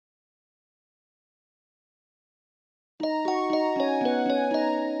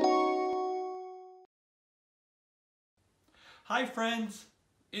Hi friends,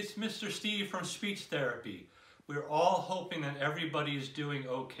 it's Mr. Steve from Speech Therapy. We're all hoping that everybody is doing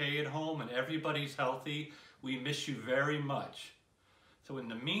okay at home and everybody's healthy. We miss you very much. So in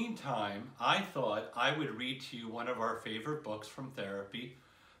the meantime, I thought I would read to you one of our favorite books from therapy,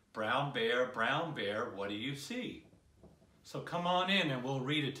 Brown Bear, What Do You See? So come on in and we'll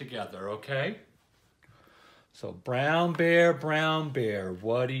read it together, okay? So Brown Bear,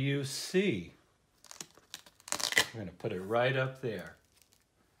 what do you see? I'm going to put it right up there.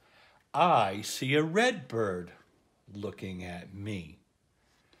 I see a red bird looking at me.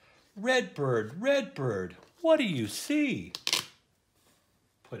 Red bird, what do you see?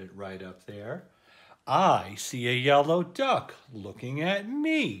 Put it right up there. I see a yellow duck looking at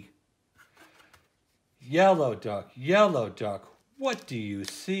me. Yellow duck, what do you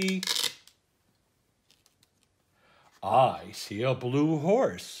see? I see a blue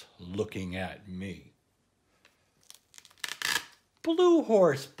horse looking at me. Blue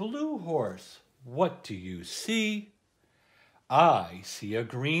horse, what do you see? I see a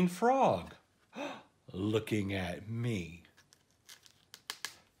green frog looking at me.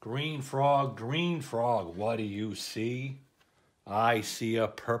 Green frog, what do you see? I see a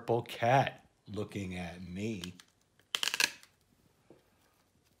purple cat looking at me.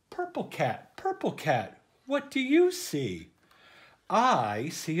 Purple cat, what do you see? I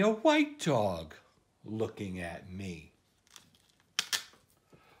see a white dog looking at me.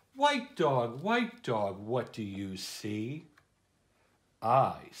 White dog, what do you see?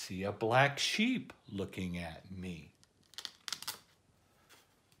 I see a black sheep looking at me.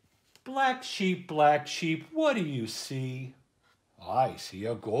 Black sheep, what do you see? I see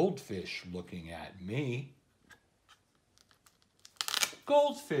a goldfish looking at me.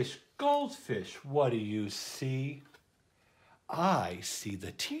 Goldfish, what do you see? I see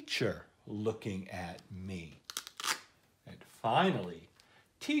the teacher looking at me. And finally,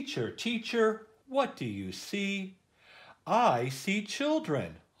 Teacher, what do you see? I see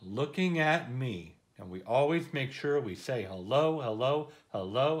children looking at me. And we always make sure we say hello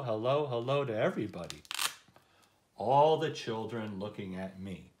to everybody. All the children looking at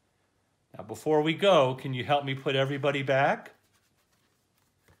me. Now before we go, can you help me put everybody back?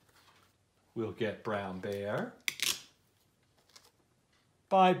 We'll get Brown Bear.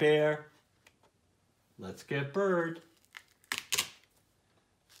 Bye, Bear. Let's get Bird.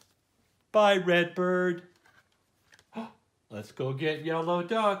 Bye, Red Bird. Let's go get Yellow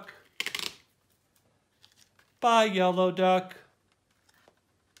Duck. Bye, Yellow Duck.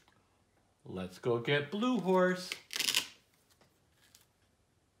 Let's go get Blue Horse.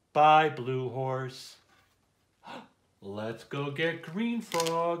 Bye, Blue Horse. Let's go get Green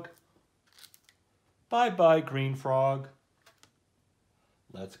Frog. Bye-bye, Green Frog.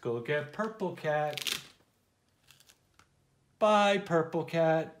 Let's go get Purple Cat. Bye, Purple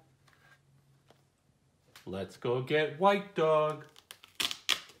Cat. Let's go get White Dog.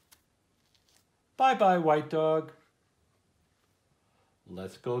 Bye-bye, White Dog.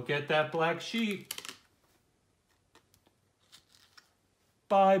 Let's go get that Black Sheep.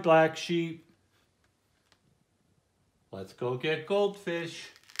 Bye, Black Sheep. Let's go get Goldfish.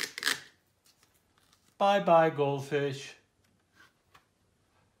 Bye-bye, Goldfish.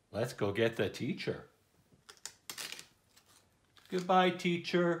 Let's go get the teacher. Goodbye,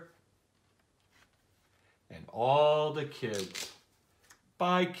 teacher. And all the kids.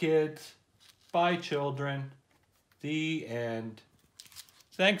 Bye, kids. Bye, children. The end.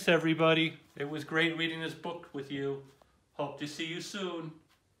 Thanks, everybody. It was great reading this book with you. Hope to see you soon.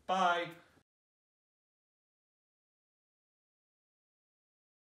 Bye.